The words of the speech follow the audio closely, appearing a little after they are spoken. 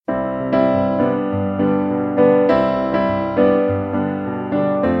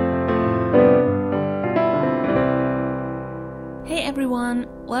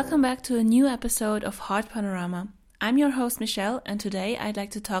everyone, welcome back to a new episode of Heart Panorama. I'm your host Michelle, and today I'd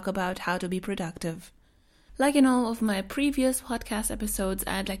like to talk about how to be productive. Like in all of my previous podcast episodes,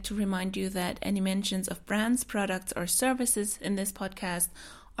 I'd like to remind you that any mentions of brands, products, or services in this podcast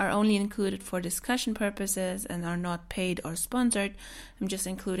are only included for discussion purposes and are not paid or sponsored. I'm just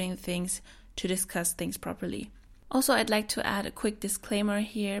including things to discuss things properly. Also, I'd like to add a quick disclaimer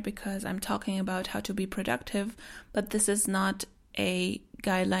here because I'm talking about how to be productive, but this is not a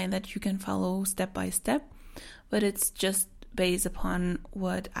guideline that you can follow step by step, but it's just based upon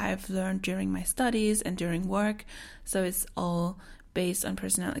what I've learned during my studies and during work. So it's all based on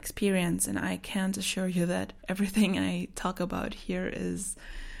personal experience, and I can't assure you that everything I talk about here is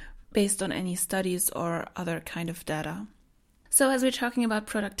based on any studies or other kind of data. So as we're talking about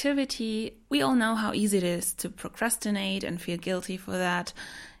productivity, we all know how easy it is to procrastinate and feel guilty for that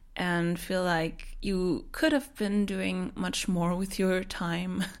and feel like you could have been doing much more with your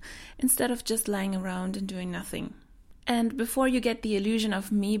time instead of just lying around and doing nothing. And before you get the illusion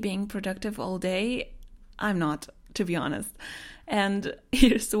of me being productive all day, I'm not, to be honest. And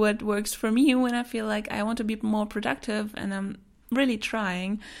here's what works for me when I feel like I want to be more productive and I'm really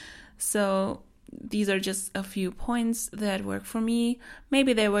trying. So these are just a few points that work for me.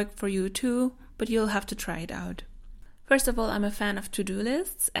 Maybe they work for you too, but you'll have to try it out. First of all, I'm a fan of to-do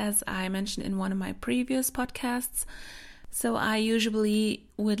lists, as I mentioned in one of my previous podcasts. So I usually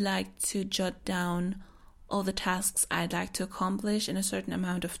would like to jot down all the tasks I'd like to accomplish in a certain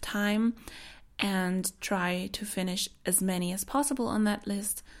amount of time and try to finish as many as possible on that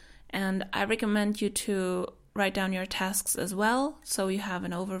list. And I recommend you to write down your tasks as well, so you have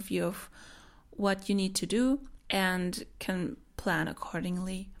an overview of what you need to do and can plan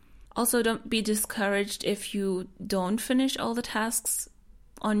accordingly. Also, don't be discouraged if you don't finish all the tasks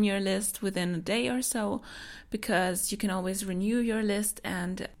on your list within a day or so, because you can always renew your list.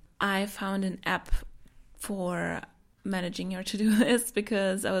 And I found an app for managing your to-do list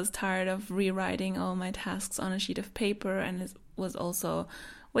because I was tired of rewriting all my tasks on a sheet of paper, and it was also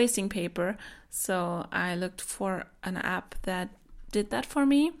wasting paper. So I looked for an app that did that for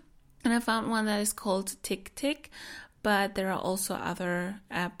me. And I found one that is called TickTick, but there are also other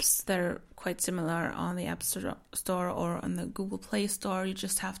apps that are quite similar on the App Store or on the Google Play Store. You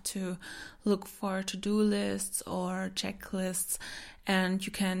just have to look for to-do lists or checklists, and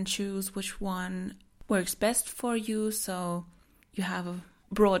you can choose which one works best for you. So you have a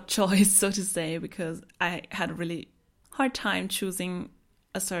broad choice, so to say, because I had a really hard time choosing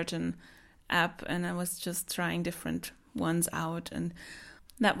a certain app, and I was just trying different ones out, and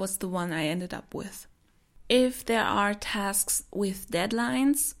that was the one I ended up with. If there are tasks with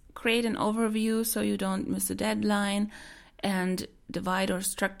deadlines, create an overview so you don't miss a deadline and divide or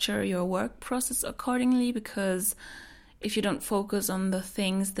structure your work process accordingly, because if you don't focus on the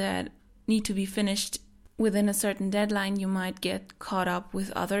things that need to be finished within a certain deadline, you might get caught up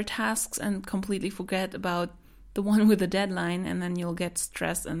with other tasks and completely forget about the one with the deadline, and then you'll get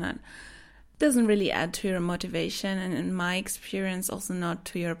stressed, and that doesn't really add to your motivation, and in my experience also not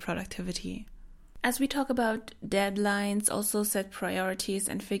to your productivity. As we talk about deadlines, also set priorities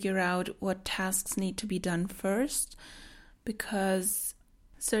and figure out what tasks need to be done first, because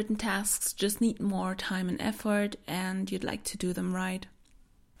certain tasks just need more time and effort and you'd like to do them right.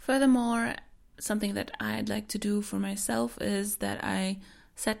 Furthermore, something that I'd like to do for myself is that I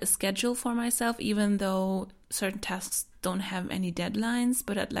set a schedule for myself, even though certain tasks don't have any deadlines,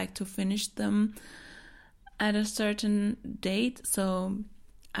 but I'd like to finish them at a certain date. So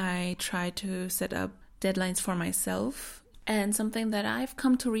I try to set up deadlines for myself. And something that I've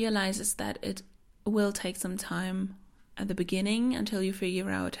come to realize is that it will take some time at the beginning until you figure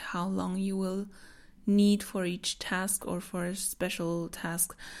out how long you will need for each task or for a special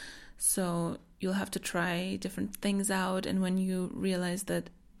task. So you'll have to try different things out, and when you realize that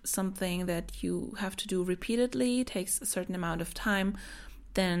something that you have to do repeatedly takes a certain amount of time,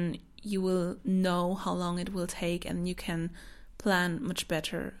 then you will know how long it will take and you can plan much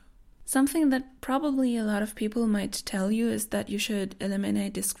better. Something that probably a lot of people might tell you is that you should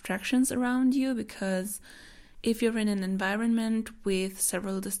eliminate distractions around you, because if you're in an environment with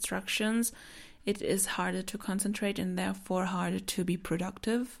several distractions, it is harder to concentrate and therefore harder to be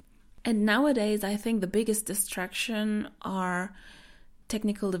productive. And nowadays, I think the biggest distraction are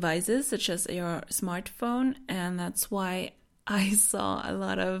technical devices such as your smartphone, and that's why I saw a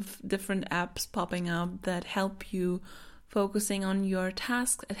lot of different apps popping up that help you focusing on your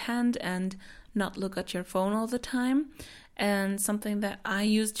task at hand and not look at your phone all the time. And something that I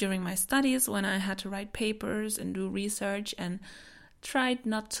used during my studies when I had to write papers and do research and tried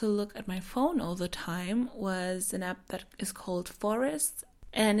not to look at my phone all the time was an app that is called Forest.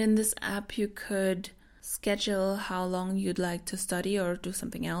 And in this app, you could schedule how long you'd like to study or do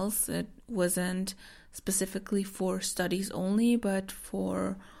something else. It wasn't specifically for studies only, but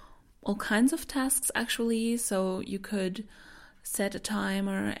for all kinds of tasks actually. So you could set a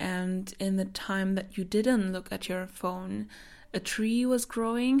timer, and in the time that you didn't look at your phone, a tree was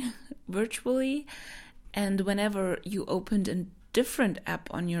growing virtually. And whenever you opened a different app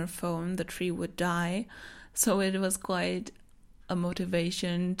on your phone, the tree would die. So it was quite a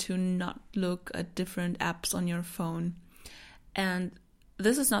motivation to not look at different apps on your phone. And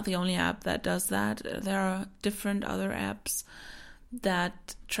this is not the only app that does that. There are different other apps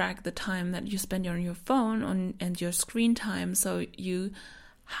that track the time that you spend on your phone and your screen time, so you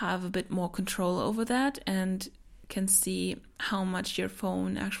have a bit more control over that and can see how much your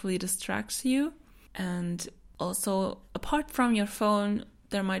phone actually distracts you. And also, apart from your phone,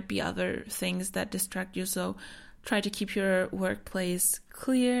 there might be other things that distract you, so try to keep your workplace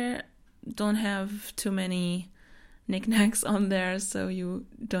clear. Don't have too many knickknacks on there so you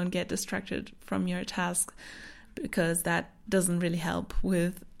don't get distracted from your task, because that doesn't really help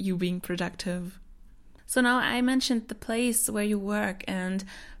with you being productive. So now I mentioned the place where you work, and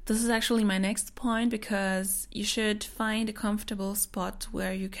this is actually my next point, because you should find a comfortable spot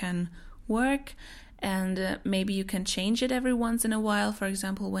where you can work, and maybe you can change it every once in a while. For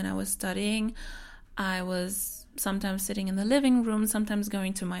example, when I was studying, I was sometimes sitting in the living room, sometimes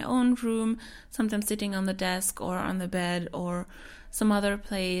going to my own room, sometimes sitting on the desk or on the bed or some other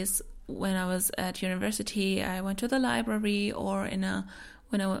place. When I was at university, I went to the library, or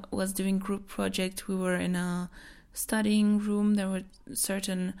when I was doing group project, we were in a studying room. There were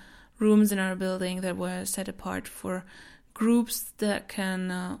certain rooms in our building that were set apart for groups that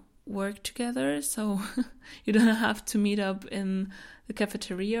can work together, so you don't have to meet up in the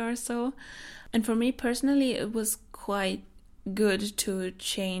cafeteria or so. And for me personally, it was quite good to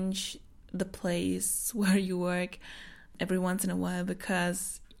change the place where you work every once in a while,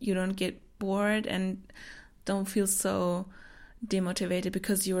 because you don't get bored and don't feel so demotivated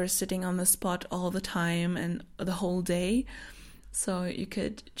because you are sitting on the spot all the time and the whole day. So you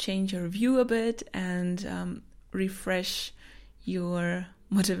could change your view a bit and refresh your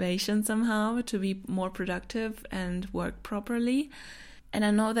motivation somehow to be more productive and work properly. And I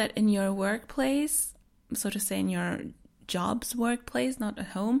know that in your workplace, so to say in your job's workplace, not at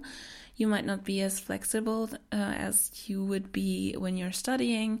home, you might not be as flexible as you would be when you're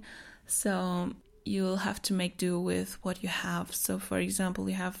studying. So you'll have to make do with what you have. So for example,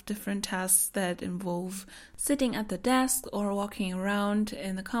 you have different tasks that involve sitting at the desk or walking around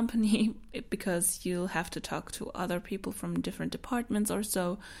in the company because you'll have to talk to other people from different departments or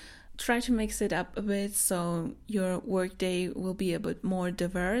so. Try to mix it up a bit so your workday will be a bit more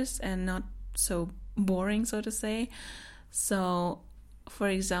diverse and not so boring, so to say. So, for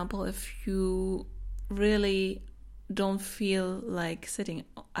example, if you really don't feel like sitting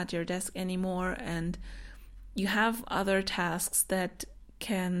at your desk anymore and you have other tasks that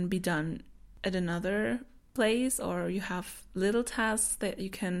can be done at another place, or you have little tasks that you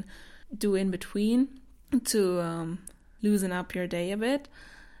can do in between to loosen up your day a bit,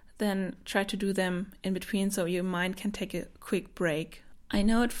 then try to do them in between so your mind can take a quick break. I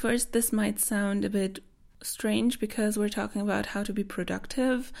know at first this might sound a bit strange because we're talking about how to be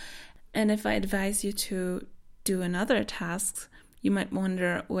productive, and if I advise you to do another task, you might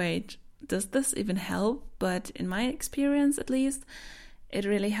wonder, wait, does this even help? But in my experience, at least, it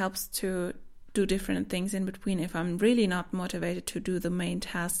really helps to do different things in between if I'm really not motivated to do the main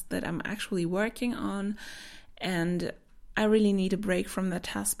task that I'm actually working on, and I really need a break from that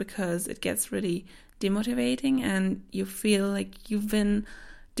task because it gets really demotivating and you feel like you've been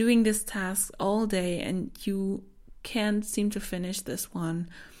doing this task all day and you can't seem to finish this one.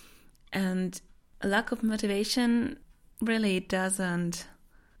 And a lack of motivation really doesn't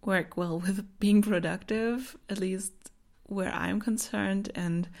work well with being productive, at least where I'm concerned,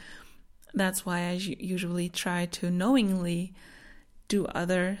 and that's why I usually try to knowingly do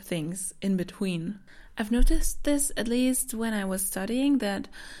other things in between. I've noticed this, at least when I was studying, that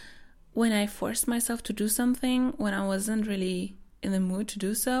when I forced myself to do something when I wasn't really in the mood to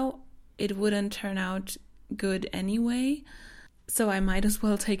do so, it wouldn't turn out good anyway. So I might as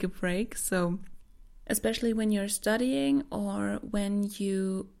well take a break. So especially when you're studying or when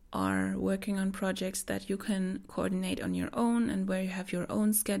you are working on projects that you can coordinate on your own and where you have your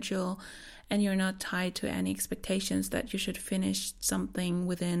own schedule and you're not tied to any expectations that you should finish something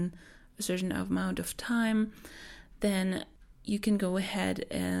within a certain amount of time, then you can go ahead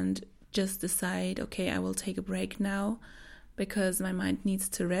and just decide, okay, I will take a break now because my mind needs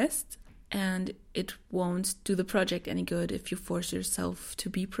to rest. And it won't do the project any good if you force yourself to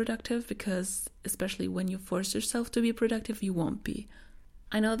be productive, because especially when you force yourself to be productive, you won't be.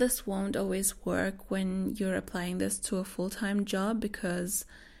 I know this won't always work when you're applying this to a full-time job, because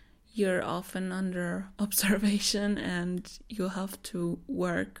you're often under observation and you'll have to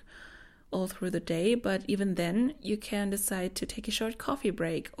work all through the day. But even then, you can decide to take a short coffee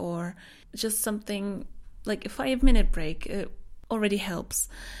break or just something like a 5-minute break. It already helps.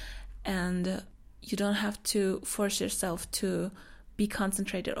 And you don't have to force yourself to be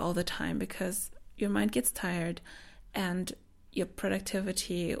concentrated all the time, because your mind gets tired and your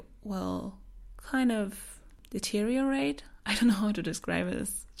productivity will kind of deteriorate. I don't know how to describe it.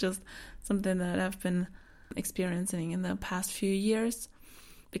 It's just something that I've been experiencing in the past few years,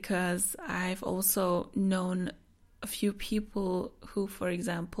 because I've also known a few people who, for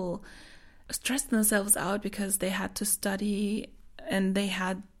example, stressed themselves out because they had to study and they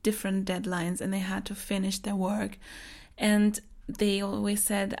had different deadlines and they had to finish their work. And they always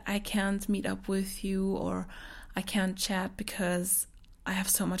said, I can't meet up with you, or I can't chat because I have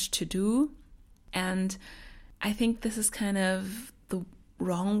so much to do. And I think this is kind of the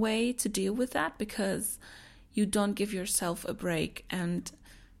wrong way to deal with that, because you don't give yourself a break, and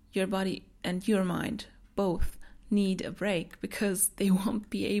your body and your mind both need a break, because they won't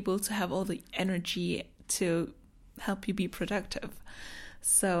be able to have all the energy to help you be productive.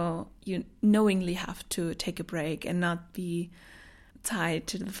 So you knowingly have to take a break and not be tied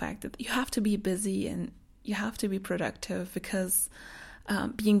to the fact that you have to be busy and you have to be productive, because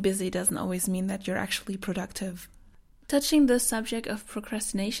being busy doesn't always mean that you're actually productive. Touching the subject of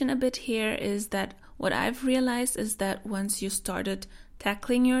procrastination a bit here is that what I've realized is that once you started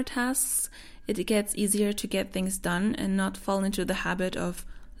tackling your tasks, it gets easier to get things done and not fall into the habit of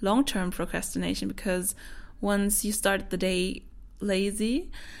long-term procrastination, because once you start the day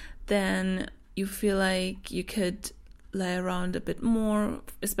lazy, then you feel like you could lie around a bit more,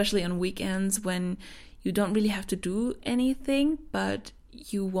 especially on weekends when you don't really have to do anything, but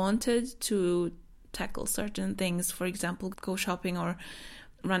you wanted to tackle certain things, for example, go shopping or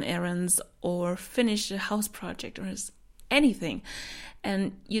run errands or finish a house project or anything.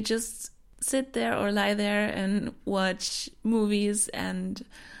 And you just sit there or lie there and watch movies, and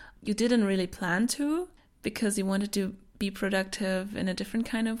you didn't really plan to, because you wanted to be productive in a different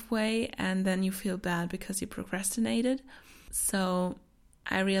kind of way, and then you feel bad because you procrastinated. So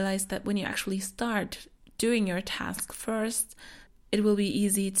I realized that when you actually start doing your task first, it will be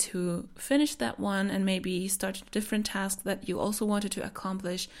easy to finish that one and maybe start a different task that you also wanted to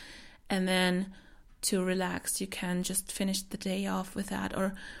accomplish, and then to relax, you can just finish the day off with that.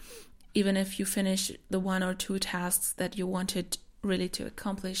 Or even if you finish the 1 or 2 tasks that you wanted really to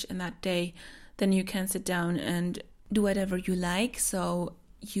accomplish in that day, then you can sit down and do whatever you like. So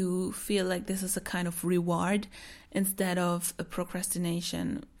you feel like this is a kind of reward instead of a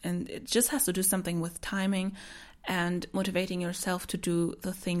procrastination. And it just has to do something with timing and motivating yourself to do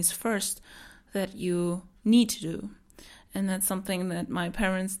the things first that you need to do. And that's something that my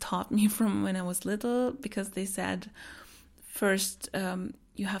parents taught me from when I was little, because they said, first,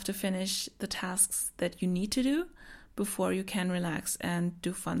 you have to finish the tasks that you need to do before you can relax and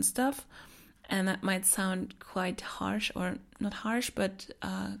do fun stuff. And that might sound quite harsh, or not harsh, but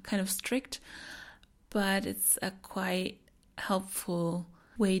kind of strict. But it's a quite helpful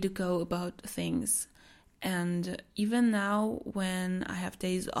way to go about things. And even now, when I have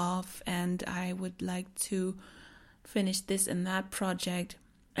days off and I would like to finish this and that project,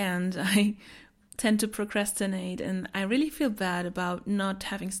 and I tend to procrastinate, and I really feel bad about not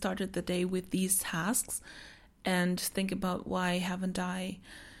having started the day with these tasks, and think about why haven't I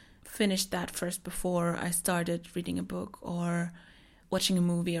finished that first before I started reading a book or watching a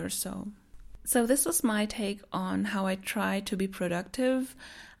movie or so. So this was my take on how I try to be productive.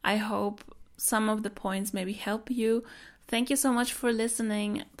 I hope some of the points maybe help you. Thank you so much for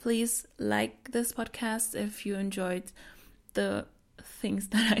listening. Please like this podcast if you enjoyed the things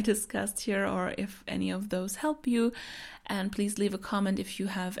that I discussed here, or if any of those help you. And please leave a comment if you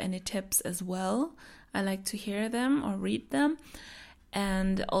have any tips as well. I like to hear them or read them.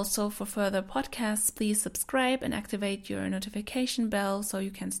 And also for further podcasts, please subscribe and activate your notification bell so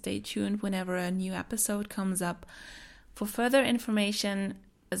you can stay tuned whenever a new episode comes up. For further information,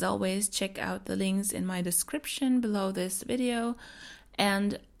 as always, check out the links in my description below this video.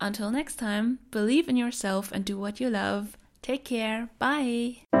 And until next time, believe in yourself and do what you love. Take care.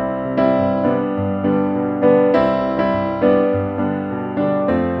 Bye.